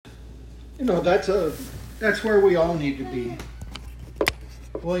That's where we all need to be.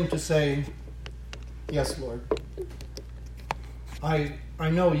 Willing to say, yes, Lord. I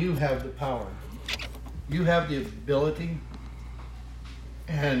know you have the power. You have the ability,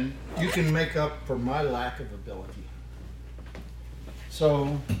 and you can make up for my lack of ability.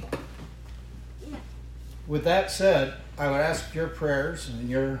 So, with that said, I would ask your prayers and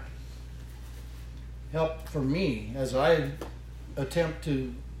your help for me as I attempt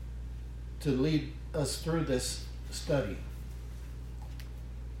to lead us through this study.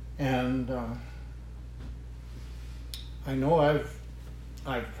 And I know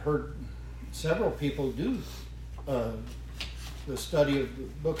I've heard several people do the study of the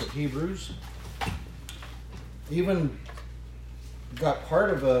book of Hebrews. Even got part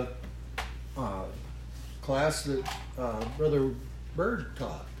of a class that Brother Bird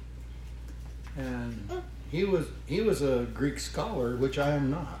taught, and he was a Greek scholar, which I am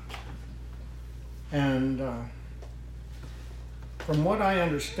not. And from what I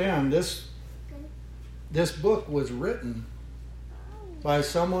understand, this book was written by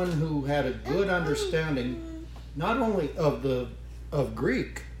someone who had a good understanding not only of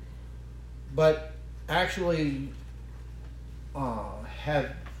Greek, but actually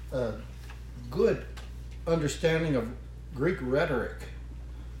had a good understanding of Greek rhetoric.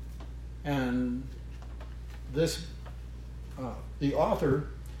 And this the author,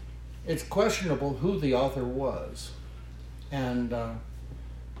 it's questionable who the author was. And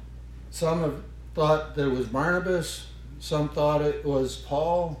some have thought that it was Barnabas, some thought it was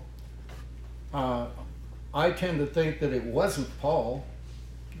Paul. I tend to think that it wasn't Paul,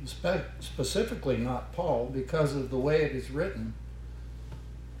 specifically not Paul, because of the way it is written.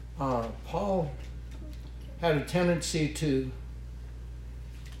 Paul had a tendency to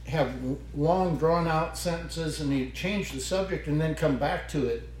have long drawn-out sentences, and he'd change the subject and then come back to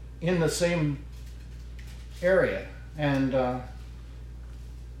it in the same area. And the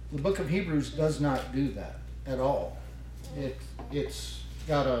book of Hebrews does not do that at all. It's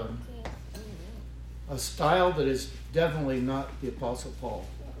got a style that is definitely not the Apostle Paul.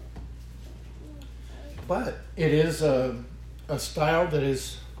 But it is a style that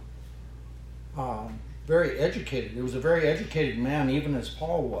is very educated. It was a very educated man, even as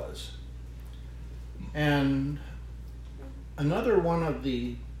Paul was. And another one of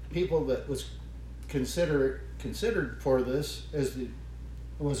the people that was considered for this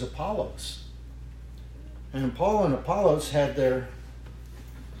was Apollos. And Paul and Apollos had their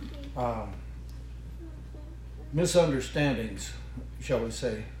misunderstandings, shall we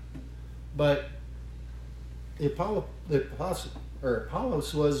say. But Apollos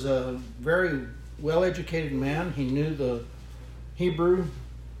was a very well-educated man. He knew the Hebrew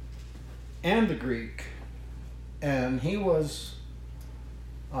and the Greek, and he was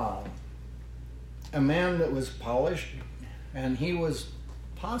a man that was polished, and he was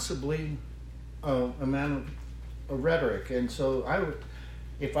possibly a man of rhetoric. And so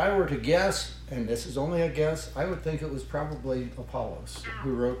if I were to guess, and this is only a guess, I would think it was probably Apollos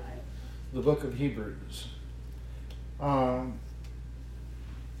who wrote the book of Hebrews.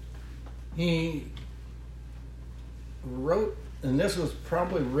 He wrote, and this was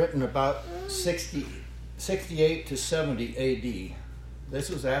probably written about 68 to 70 A.D. This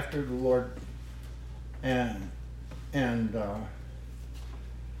was after the Lord, and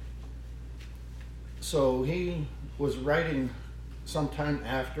so he was writing sometime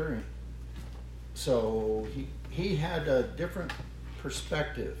after. So he had a different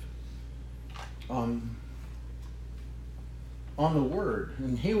perspective on the Word,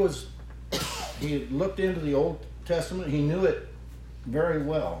 and he looked into the Old Testament. He knew it very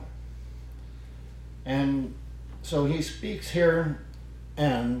well, and so he speaks here.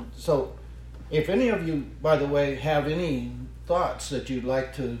 And so, if any of you, by the way, have any thoughts that you'd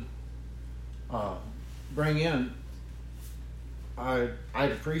like to bring in, I'd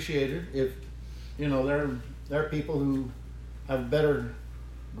appreciate it. If there are people who have a better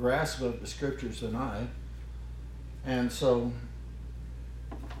grasp of the Scriptures than I, and so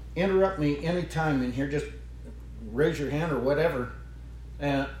interrupt me anytime in here. Just raise your hand or whatever,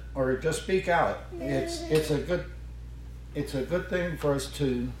 or just speak out. It's a good thing for us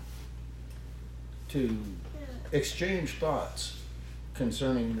to exchange thoughts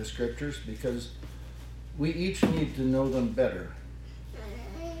concerning the Scriptures, because we each need to know them better.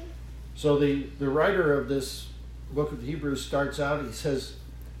 So the writer of this book of Hebrews starts out, he says,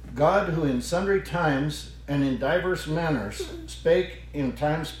 God, who in sundry times and in diverse manners spake in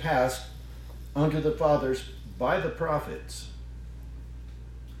times past unto the fathers by the prophets.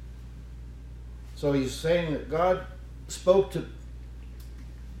 So he's saying that God spoke to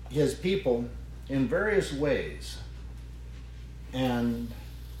his people in various ways. And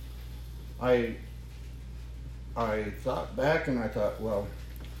I thought back and I thought, well,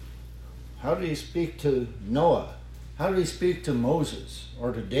 how did he speak to Noah? How did he speak to Moses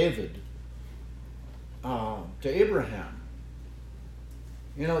or to David, to Abraham?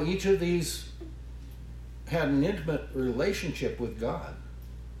 You know, each of these had an intimate relationship with God.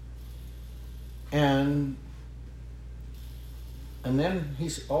 And then he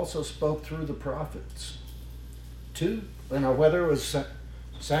also spoke through the prophets. Whether it was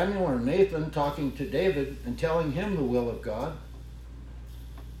Samuel or Nathan talking to David and telling him the will of God,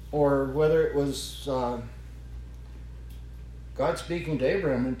 or whether it was God speaking to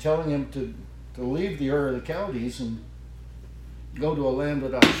Abraham and telling him to leave the Ur of the Chaldees and go to a land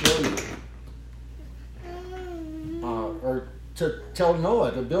that I'll show you. Or to tell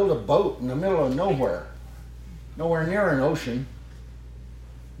Noah to build a boat in the middle of nowhere near an ocean,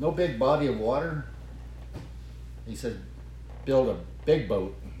 no big body of water. He said, build a big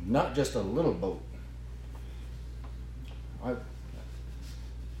boat, not just a little boat. I've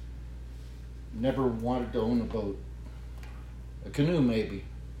never wanted to own a boat. A canoe maybe,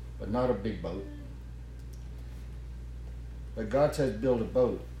 but not a big boat. But God said, build a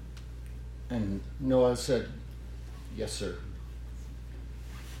boat. And Noah said, yes, sir.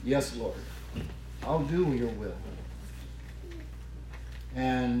 Yes, Lord. I'll do your will.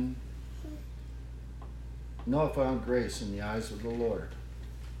 And Noah found grace in the eyes of the Lord.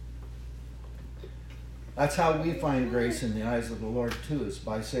 That's how we find grace in the eyes of the Lord too, is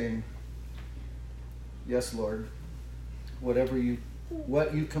by saying, yes, Lord, what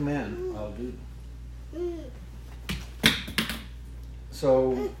you command, I'll do.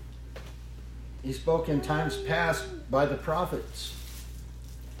 So he spoke in times past by the prophets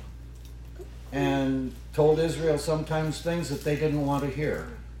and told Israel sometimes things that they didn't want to hear.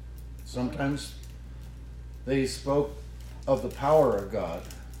 Sometimes they spoke of the power of God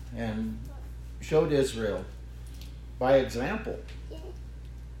and showed Israel by example.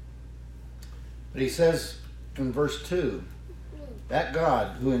 But he says in verse 2, that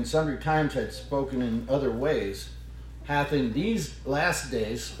God, who in sundry times had spoken in other ways, hath in these last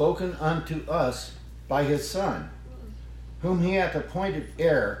days spoken unto us by his Son, whom he hath appointed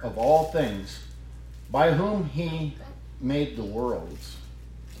heir of all things, by whom he made the worlds.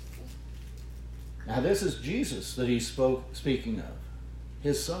 Now this is Jesus that he's speaking of,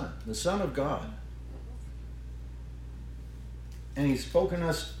 his Son, the Son of God. And he's spoken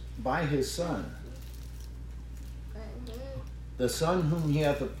us by his Son, the Son whom he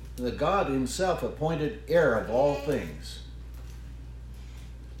hath, the God himself appointed heir of all things,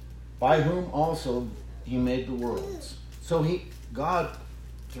 by whom also he made the worlds. So God,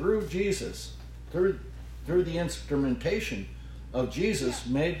 through Jesus, through the instrumentation of Jesus,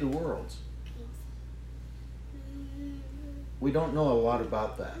 made the worlds. We don't know a lot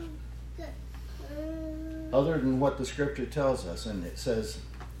about that, other than what the scripture tells us, and it says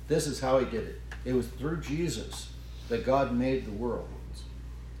this is how he did it. It was through Jesus that God made the worlds.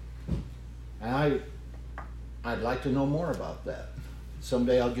 And I'd like to know more about that.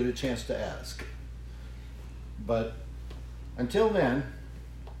 Someday I'll get a chance to ask. But until then,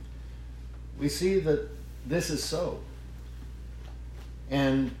 we see that this is so.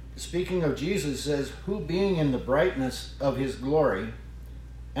 And speaking of Jesus, says, who being in the brightness of his glory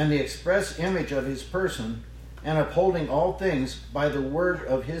and the express image of his person, and upholding all things by the word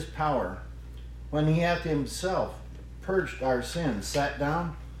of his power, when he hath himself purged our sins, sat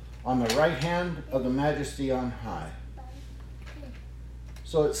down on the right hand of the majesty on high.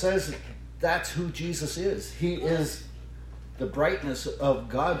 So it says that's who Jesus is. He is the brightness of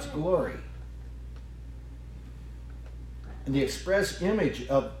God's glory and the express image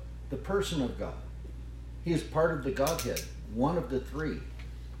of the person of God. He is part of the Godhead, one of the three.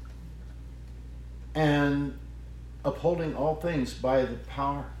 And upholding all things by the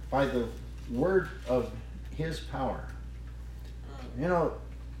power, by the word of his power. You know,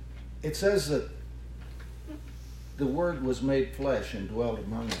 it says that the word was made flesh and dwelt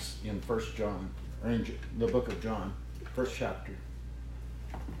among us in 1 John, or in the book of John, first chapter.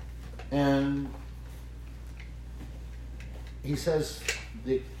 And he says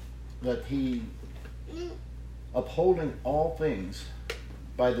that he upholding all things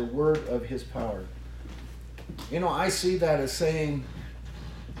by the word of his power. You know, I see that as saying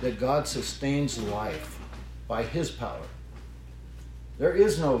that God sustains life by his power. There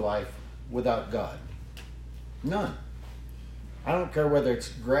is no life without God. None. I don't care whether it's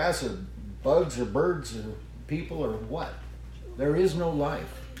grass or bugs or birds or people or what. There is no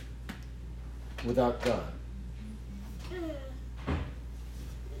life without God.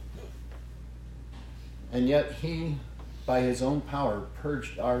 And yet he, by his own power,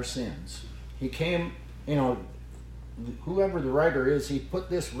 purged our sins. He came, whoever the writer is, he put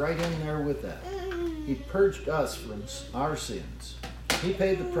this right in there with that. He purged us from our sins. He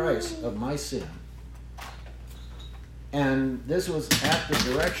paid the price of my sin. And this was at the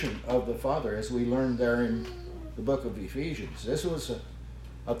direction of the Father, as we learned there in the book of Ephesians. This was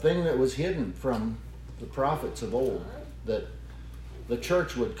a thing that was hidden from the prophets of old, that the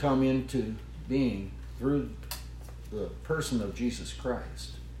church would come into being through the person of Jesus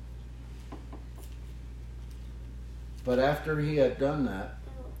Christ. But after he had done that,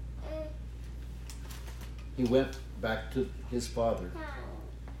 he went back to his Father.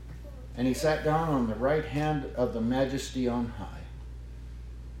 And he sat down on the right hand of the Majesty on high.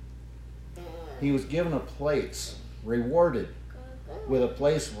 He was given a place, rewarded with a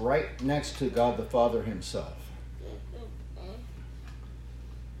place right next to God the Father himself.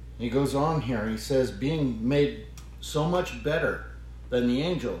 He goes on here, he says, being made so much better than the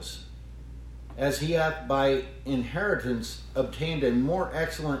angels, as he hath by inheritance obtained a more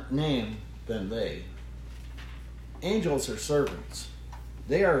excellent name than they. Angels are servants.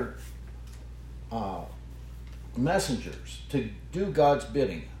 They are messengers to do God's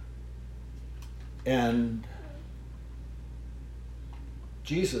bidding. And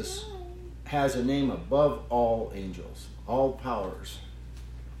Jesus has a name above all angels, all powers.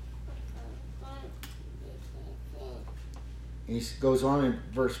 He goes on in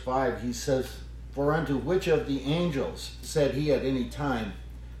verse 5, he says, for unto which of the angels said he at any time,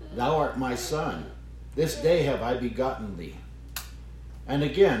 thou art my son, this day have I begotten thee. And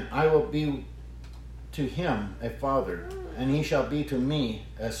again, I will be to him a father, and he shall be to me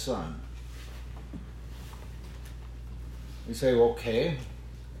a son. You say, okay,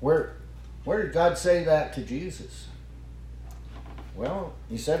 where did God say that to Jesus? Well,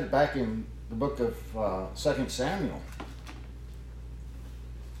 he said it back in the book of 2 Samuel.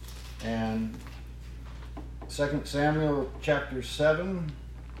 And 2 Samuel chapter 7,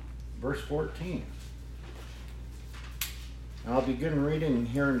 verse 14. And I'll begin reading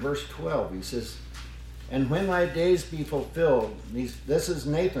here in verse 12. He says, and when thy days be fulfilled, this is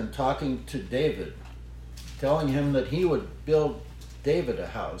Nathan talking to David, telling him that he would build David a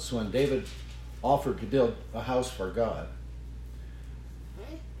house when David offered to build a house for God.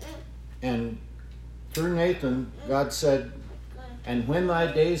 And through Nathan, God said, and when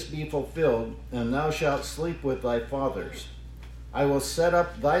thy days be fulfilled, and thou shalt sleep with thy fathers, I will set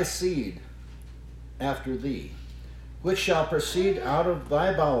up thy seed after thee, which shall proceed out of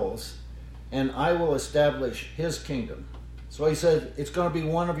thy bowels, and I will establish his kingdom. So he said, it's going to be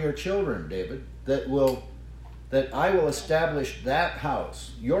one of your children, David, that I will establish that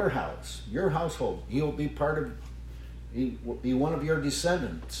house, your household. He will be he will be one of your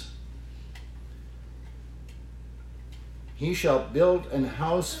descendants. He shall build an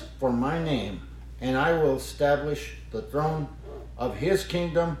house for my name, and I will establish the throne of his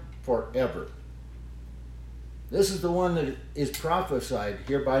kingdom forever. This is the one that is prophesied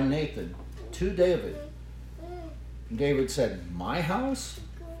here by Nathan to David. And David said, my house?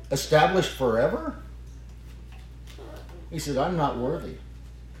 Established forever? He said, I'm not worthy.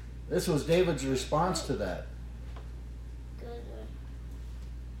 This was David's response to that.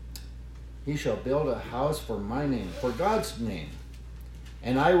 He shall build a house for my name, for God's name,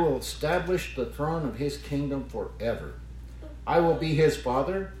 and I will establish the throne of his kingdom forever. I will be his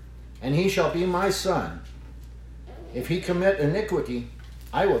father, and he shall be my son. If he commit iniquity,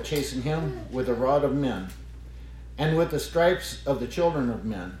 I will chasten him with the rod of men, and with the stripes of the children of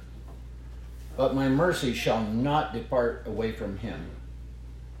men. But my mercy shall not depart away from him,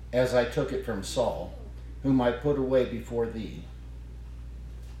 as I took it from Saul, whom I put away before thee.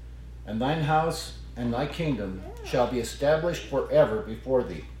 And thine house and thy kingdom shall be established forever before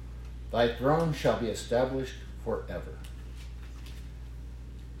thee. Thy throne shall be established forever.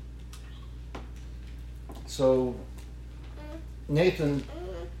 So Nathan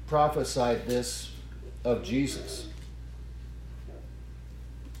prophesied this of Jesus,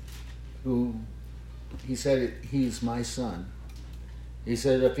 who he said, he's my son. He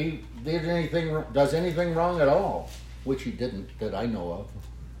said if he does anything wrong at all, which he didn't that I know of,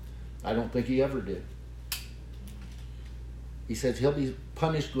 I don't think he ever did. He says he'll be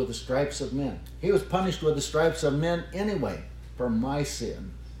punished with the stripes of men. He was punished with the stripes of men anyway for my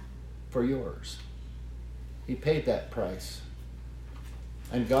sin, for yours. He paid that price.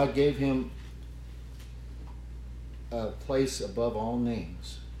 And God gave him a place above all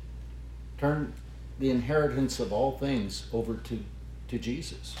names. Turned the inheritance of all things over to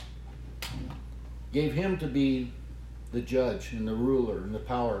Jesus. Gave him to be the judge and the ruler and the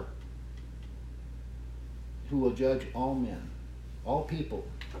power who will judge all men, all people.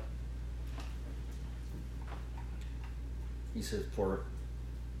 He says, for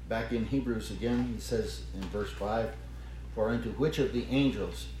back in Hebrews again, he says in verse 5, for unto which of the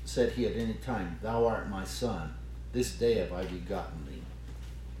angels said he at any time, thou art my son, this day have I begotten thee.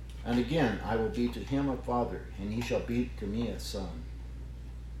 And again, I will be to him a father, and he shall be to me a son.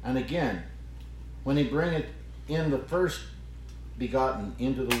 And again, when he bringeth in the first begotten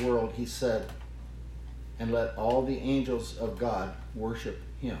into the world, he said, and let all the angels of God worship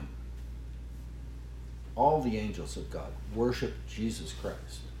him. All the angels of God worship Jesus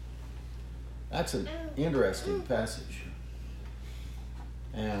Christ. That's an interesting passage.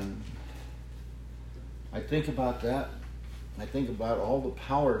 And I think about that. I think about all the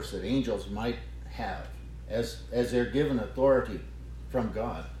powers that angels might have as they're given authority from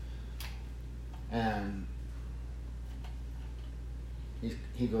God. And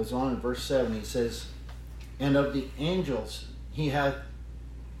he goes on in verse 7, he says, and of the angels he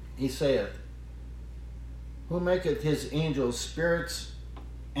saith, who maketh his angels spirits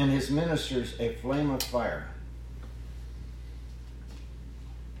and his ministers a flame of fire.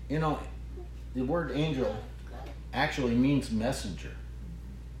 You know, the word angel actually means messenger.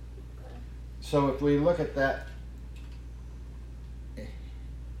 So if we look at that,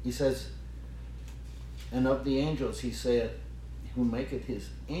 he says, and of the angels he saith, who maketh his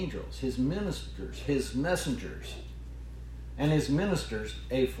angels, his ministers, his messengers, and his ministers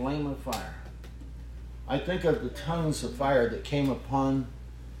a flame of fire. I think of the tongues of fire that came upon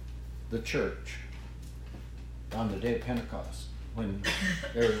the church on the day of Pentecost when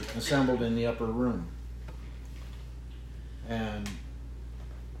they were assembled in the upper room. And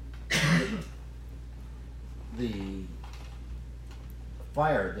the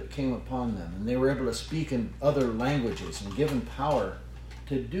fire that came upon them, and they were able to speak in other languages and given power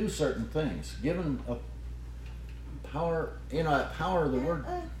to do certain things. Given a power, power, the word,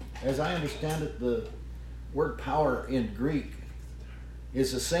 as I understand it, the word power in Greek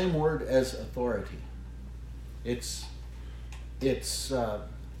is the same word as authority. It's the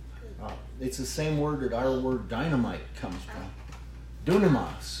same word that our word dynamite comes from.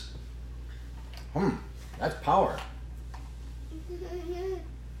 Dunamis. That's power.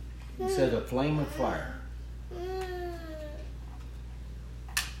 He said a flame of fire.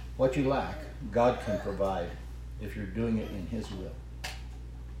 What you lack, God can provide if you're doing it in His will.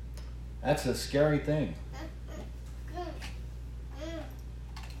 That's a scary thing.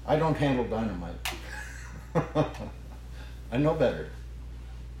 I don't handle dynamite. I know better.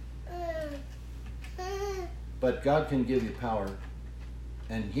 But God can give you power,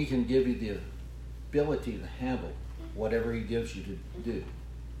 and He can give you the ability to handle whatever He gives you to do,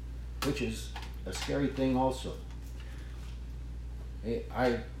 which is a scary thing also.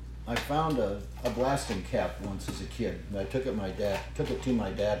 I found a blasting cap once as a kid, and I took it to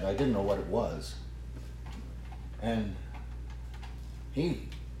my dad, and I didn't know what it was. And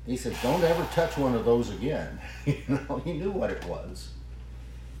he said, "Don't ever touch one of those again." He knew what it was.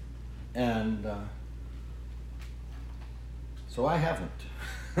 And so I haven't,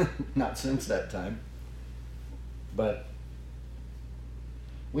 not since that time. But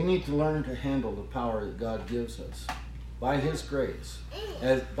we need to learn to handle the power that God gives us by His grace,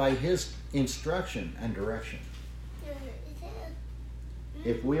 by His instruction and direction.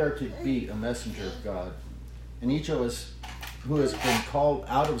 If we are to be a messenger of God, and each of us who has been called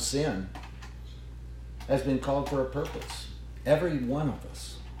out of sin has been called for a purpose. Every one of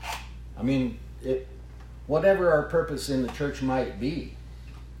us. I mean, whatever our purpose in the church might be,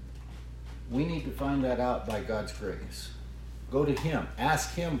 we need to find that out by God's grace. Go to Him.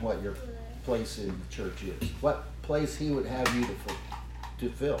 Ask Him what your place in the church is. What place He would have you to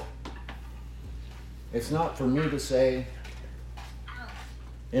fill. It's not for me to say,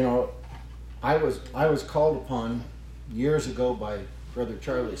 I was called upon years ago by Brother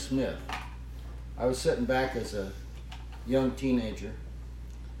Charlie Smith. I was sitting back as a young teenager,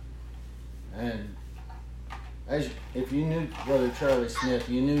 and if you knew Brother Charlie Smith,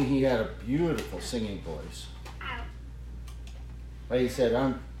 you knew he had a beautiful singing voice. But he said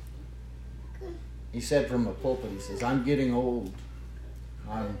from the pulpit, he says, "I'm getting old.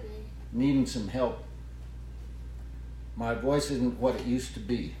 I'm needing some help. My voice isn't what it used to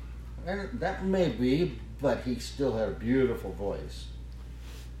be." And that may be, but he still had a beautiful voice.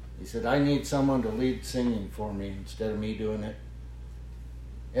 He said, "I need someone to lead singing for me instead of me doing it.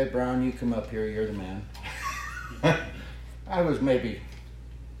 Ed Brown, you come up here, you're the man." I was maybe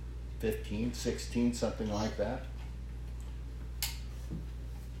 15, 16, something like that.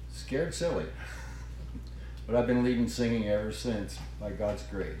 Scared silly. But I've been leading singing ever since, by God's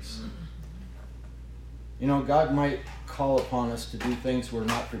grace. You know, God might call upon us to do things we're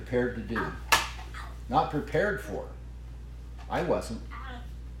not prepared to do. Not prepared for. I wasn't.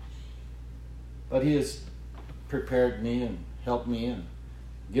 But He has prepared me and helped me and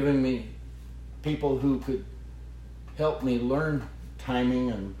given me people who could help me learn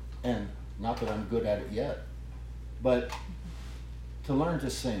timing and not that I'm good at it yet, but to learn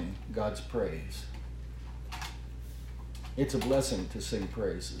to sing God's praise. It's a blessing to sing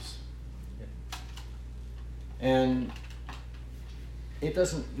praises. And it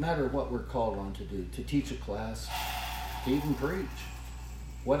doesn't matter what we're called on to do, to teach a class, to even preach,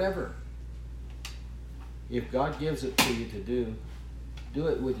 whatever. If God gives it to you to do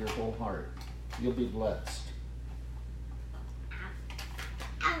it with your whole heart. You'll be blessed.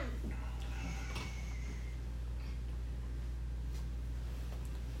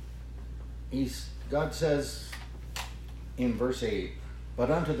 God says in verse 8,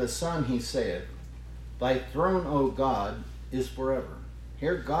 "But unto the Son He saith, Thy throne, O God, is forever."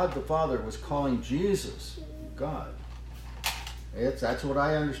 Here God the Father was calling Jesus God. That's what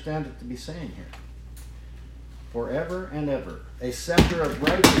I understand it to be saying here. Forever and ever. A scepter of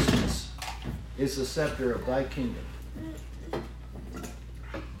righteousness is the scepter of thy kingdom.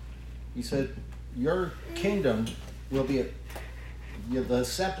 He said, your kingdom will be the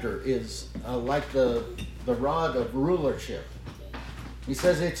scepter is like the rod of rulership. He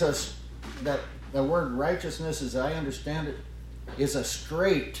says that the word righteousness, as I understand it, is a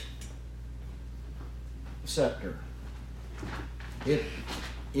straight scepter. It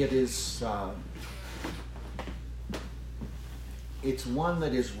is it's one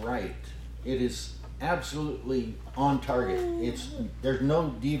that is right. It is absolutely on target. There's no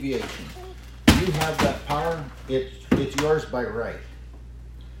deviation. You have that power. It's yours by right.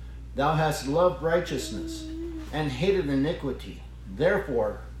 Thou hast loved righteousness and hated iniquity.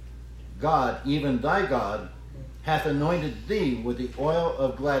 Therefore, God, even thy God, hath anointed thee with the oil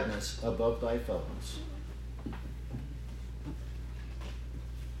of gladness above thy fellows.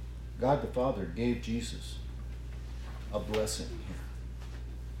 God the Father gave Jesus a blessing here.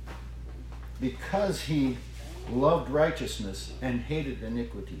 Because he loved righteousness and hated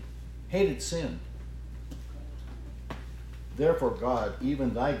iniquity, hated sin. Therefore God,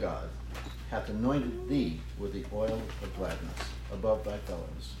 even thy God, hath anointed thee with the oil of gladness above thy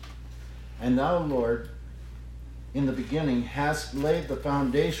fellows. And thou, Lord, in the beginning hast laid the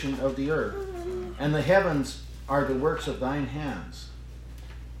foundation of the earth, and the heavens are the works of thine hands.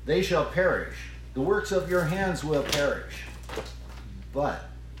 They shall perish. The works of your hands will perish. But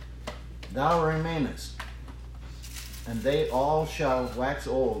thou remainest, and they all shall wax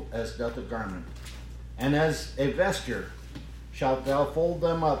old as doth a garment. And as a vesture shalt thou fold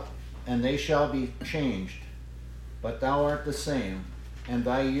them up, and they shall be changed. But thou art the same, and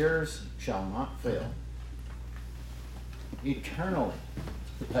thy years shall not fail. Eternally,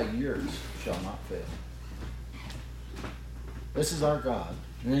 thy years shall not fail. This is our God,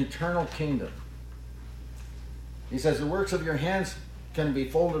 an eternal kingdom. He says, the works of your hands can be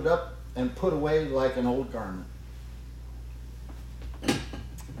folded up and put away like an old garment.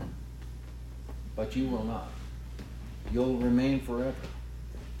 But you will not. You'll remain forever.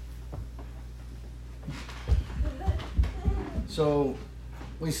 So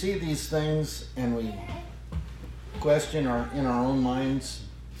we see these things and we question in our own minds,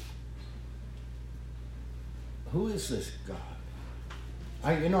 who is this God?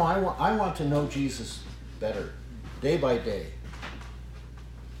 I want to know Jesus better, day by day.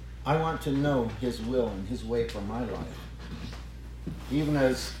 I want to know his will and his way for my life. Even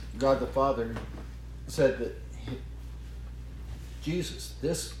as God the Father said that Jesus,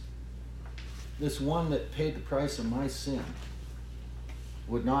 this one that paid the price of my sin,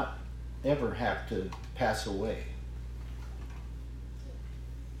 would not ever have to pass away.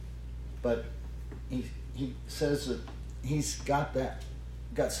 But he says that he's got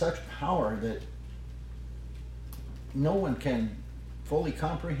such power that no one can fully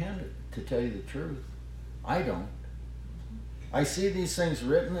comprehend it, to tell you the truth. I don't. I see these things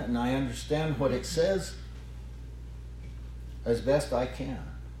written and I understand what it says as best I can.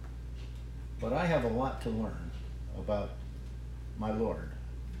 But I have a lot to learn about my Lord.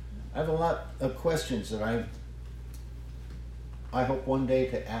 I have a lot of questions that I hope one day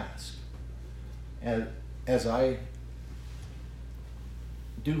to ask as I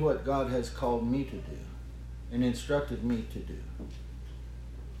do what God has called me to do and instructed me to do.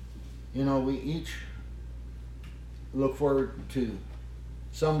 You know, we each look forward to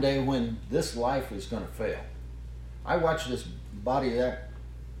someday when this life is going to fail. I watched this body. That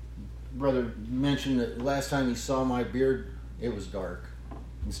brother mentioned that last time he saw my beard, it was dark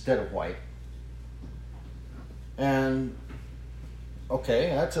instead of white. And,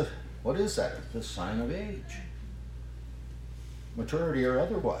 okay, what is that? It's a sign of age. Maturity or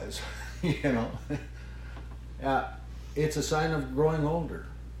otherwise, you know. It's a sign of growing older.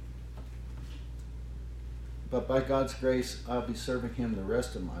 But by God's grace, I'll be serving him the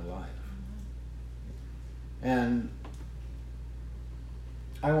rest of my life. And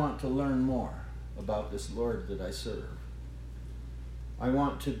I want to learn more about this Lord that I serve. I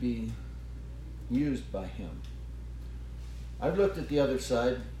want to be used by him. I've looked at the other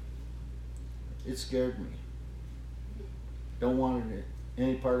side. It scared me. Don't want it in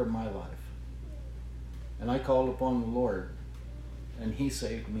any part of my life. And I called upon the Lord, and he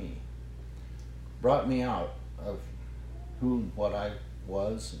saved me. Brought me out of what I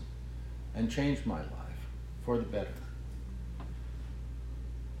was, and changed my life for the better.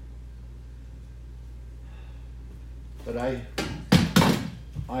 But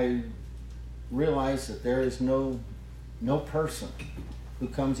I realize that there is no person who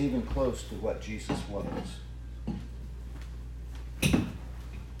comes even close to what Jesus was.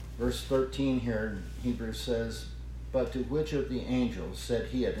 Verse 13 here in Hebrews says, "But to which of the angels said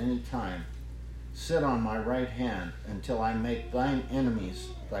he at any time, 'Sit on my right hand until I make thine enemies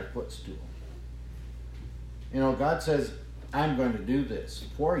thy footstool'?" You know, God says, I'm going to do this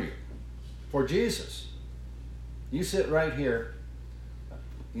for you, for Jesus. You sit right here.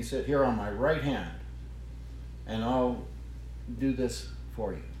 You sit here on my right hand, and I'll do this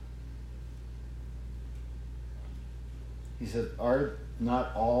for you. He says, are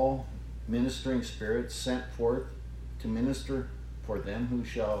not all ministering spirits sent forth to minister for them who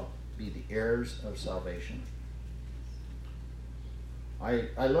shall be the heirs of salvation?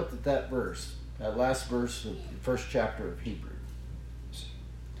 I looked at that verse, that last verse of the first chapter of Hebrews.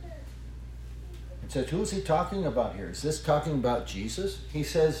 It says, who is he talking about here? Is this talking about Jesus? He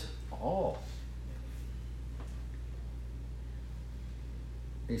says, all.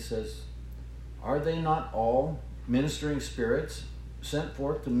 He says, are they not all ministering spirits sent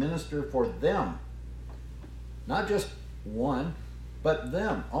forth to minister for them? Not just one, but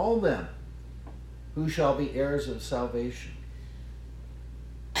them, all them, who shall be heirs of salvation.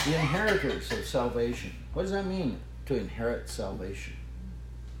 The inheritors of salvation. What does that mean, to inherit salvation?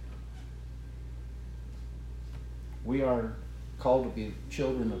 We are called to be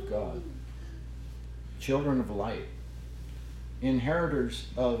children of God, children of light, inheritors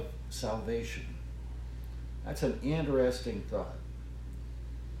of salvation. That's an interesting thought.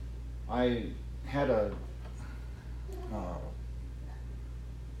 I had a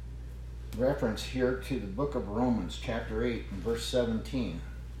reference here to the book of Romans, chapter 8, and verse 17.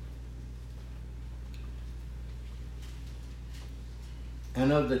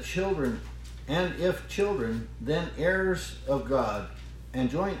 And of the children, and if children, then heirs of God, and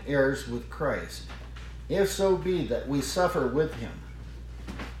joint heirs with Christ, if so be that we suffer with him,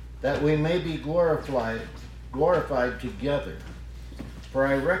 that we may be glorified together. For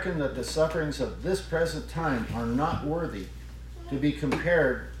I reckon that the sufferings of this present time are not worthy to be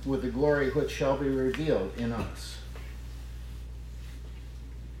compared with the glory which shall be revealed in us.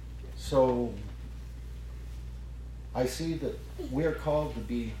 So I see that we are called to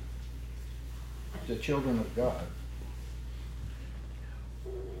be the children of God.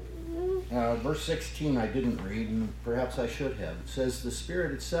 Verse 16 I didn't read, and perhaps I should have. It says, the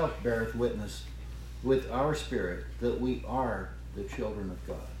Spirit itself beareth witness with our spirit that we are the children of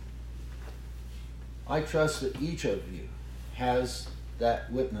God. I trust that each of you has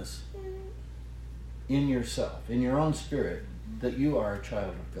that witness in yourself, in your own spirit, that you are a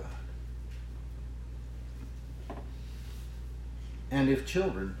child of God. And if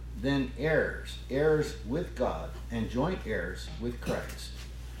children, then heirs, heirs with God, and joint heirs with Christ.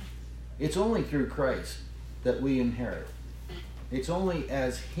 It's only through Christ that we inherit. It's only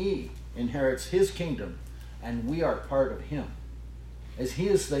as he inherits his kingdom and we are part of him. As he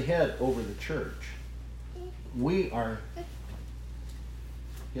is the head over the church, we are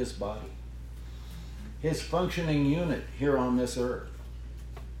his body, his functioning unit here on this earth.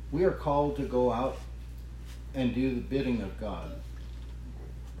 We are called to go out and do the bidding of God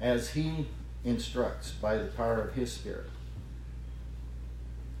as he instructs by the power of his Spirit.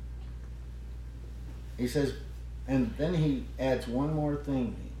 He says, and then he adds one more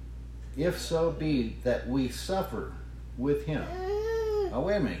thing. If so be that we suffer with him. Oh,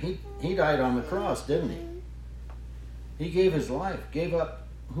 wait a minute. He died on the cross, didn't he? He gave his life, gave up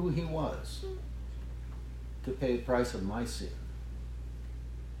who he was to pay the price of my sin.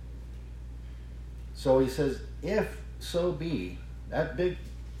 So he says, if so be, that big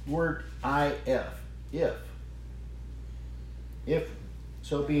word if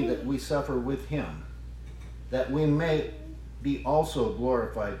so be that we suffer with him, that we may be also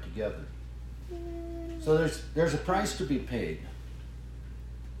glorified together. So there's a price to be paid.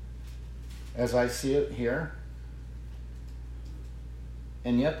 As I see it here.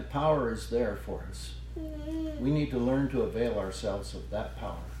 And yet the power is there for us. We need to learn to avail ourselves of that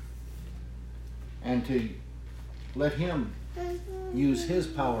power. And to let Him use His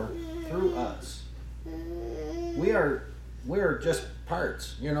power through us. We are just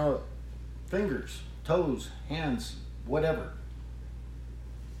parts, fingers, toes, hands, whatever,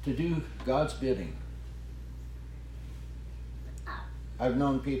 to do God's bidding. I've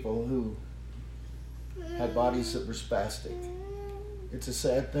known people who had bodies that were spastic. It's a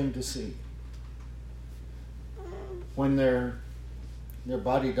sad thing to see. When their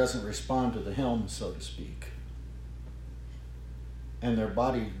body doesn't respond to the helm, so to speak, and their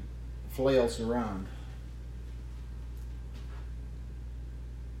body flails around.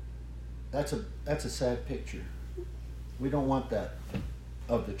 That's a sad picture. We don't want that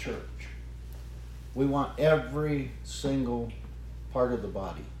of the church. We want every single part of the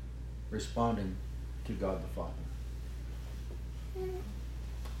body responding to God the Father.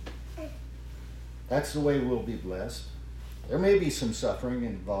 That's the way we'll be blessed. There may be some suffering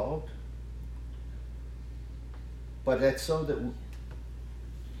involved, but that's so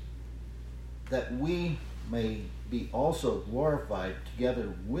that we may be also glorified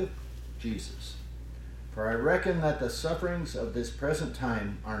together with Jesus. For I reckon that the sufferings of this present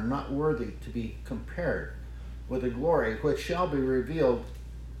time are not worthy to be compared with the glory which shall be revealed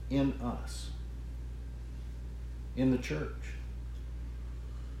in us, in the church.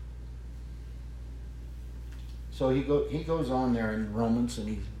 So he goes on there in Romans, and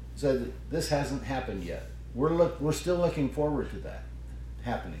he said that this hasn't happened yet. We're still looking forward to that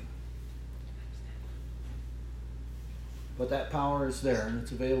happening. But that power is there, and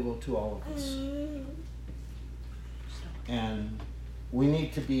it's available to all of us. And we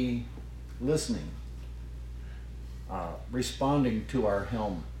need to be listening, responding to our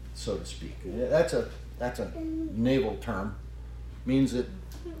helm, so to speak. That's a naval term. Means that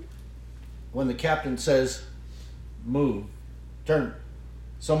when the captain says, move, turn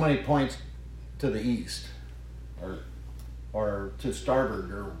so many points to the east, or to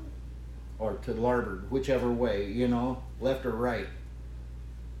starboard, or to larboard, whichever way, left or right.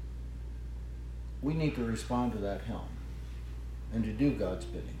 We need to respond to that helm and to do God's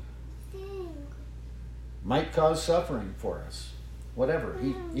bidding. Might cause suffering for us, whatever.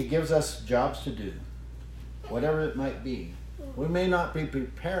 He gives us jobs to do, whatever it might be. We may not be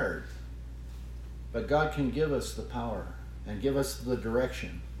prepared, but God can give us the power and give us the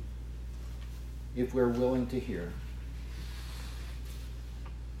direction if we're willing to hear.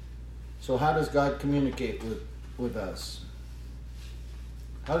 So how does God communicate with us?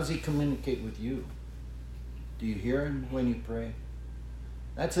 How does He communicate with you? Do you hear Him when you pray?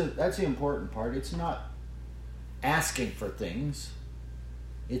 That's the important part. It's not asking for things.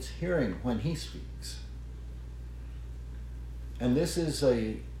 It's hearing when He speaks. And this is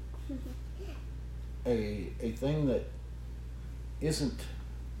a thing that isn't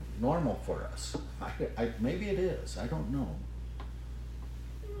normal for us. Maybe it is. I don't know.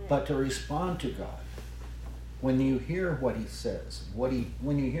 But to respond to God when you hear what He says,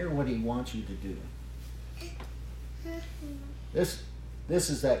 when you hear what He wants you to do. This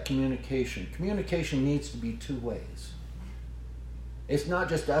is that communication. Communication needs to be two ways. It's not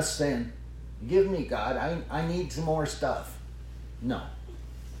just us saying, give me, God, I need some more stuff. No,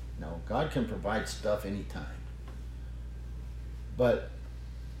 God can provide stuff anytime. But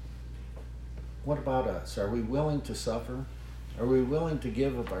what about us? Are we willing to suffer? Are we willing to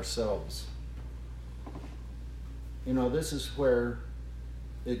give of ourselves? This is where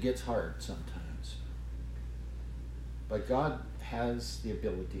it gets hard sometimes. But God has the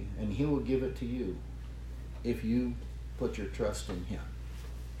ability, and He will give it to you if you put your trust in Him.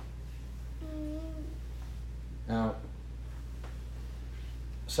 Now,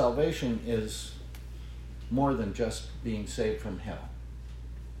 salvation is more than just being saved from hell.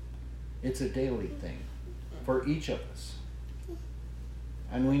 It's a daily thing for each of us.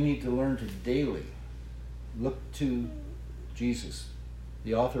 And we need to learn to daily look to Jesus,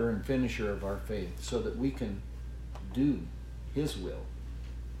 the author and finisher of our faith, so that we can do His will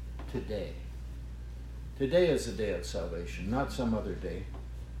today. Today is the day of salvation, not some other day.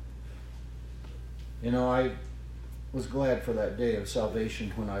 I was glad for that day of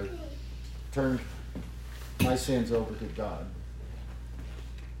salvation when I turned my sins over to God.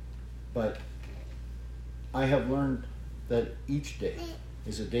 But I have learned that each day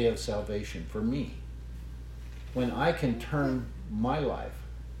is a day of salvation for me. When I can turn my life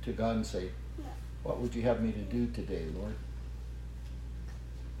to God and say, What would you have me to do today, Lord?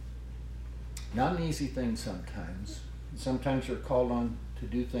 Not an easy thing sometimes. Sometimes we're called on to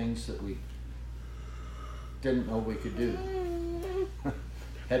do things that we didn't know we could do.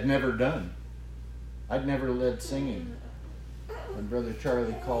 Had never done. I'd never led singing. When Brother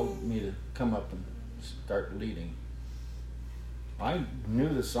Charlie called me to come up and start leading, I knew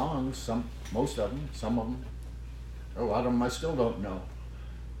the songs, most of them, some of them. A lot of them I still don't know.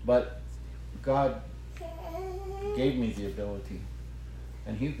 But God gave me the ability,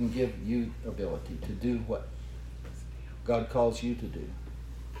 and He can give you ability to do what God calls you to do.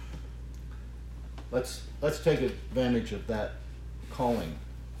 Let's take advantage of that calling,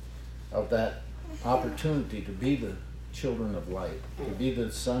 of that opportunity to be the children of light, to be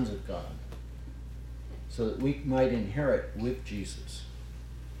the sons of God, so that we might inherit with Jesus.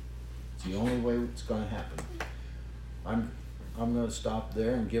 It's the only way it's going to happen. I'm going to stop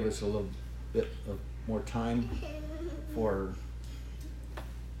there and give us a little bit of more time for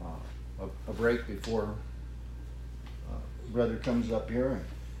a break before Brother comes up here and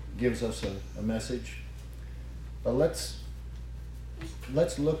gives us a message. But let's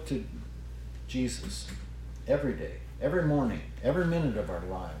look to Jesus every day, every morning, every minute of our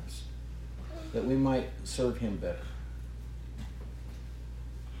lives, that we might serve Him better.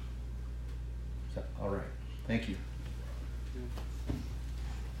 So, all right. Thank you.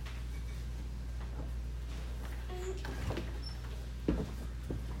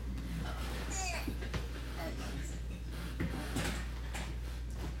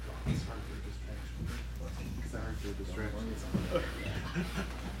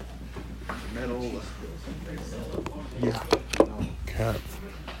 Yeah. Cat.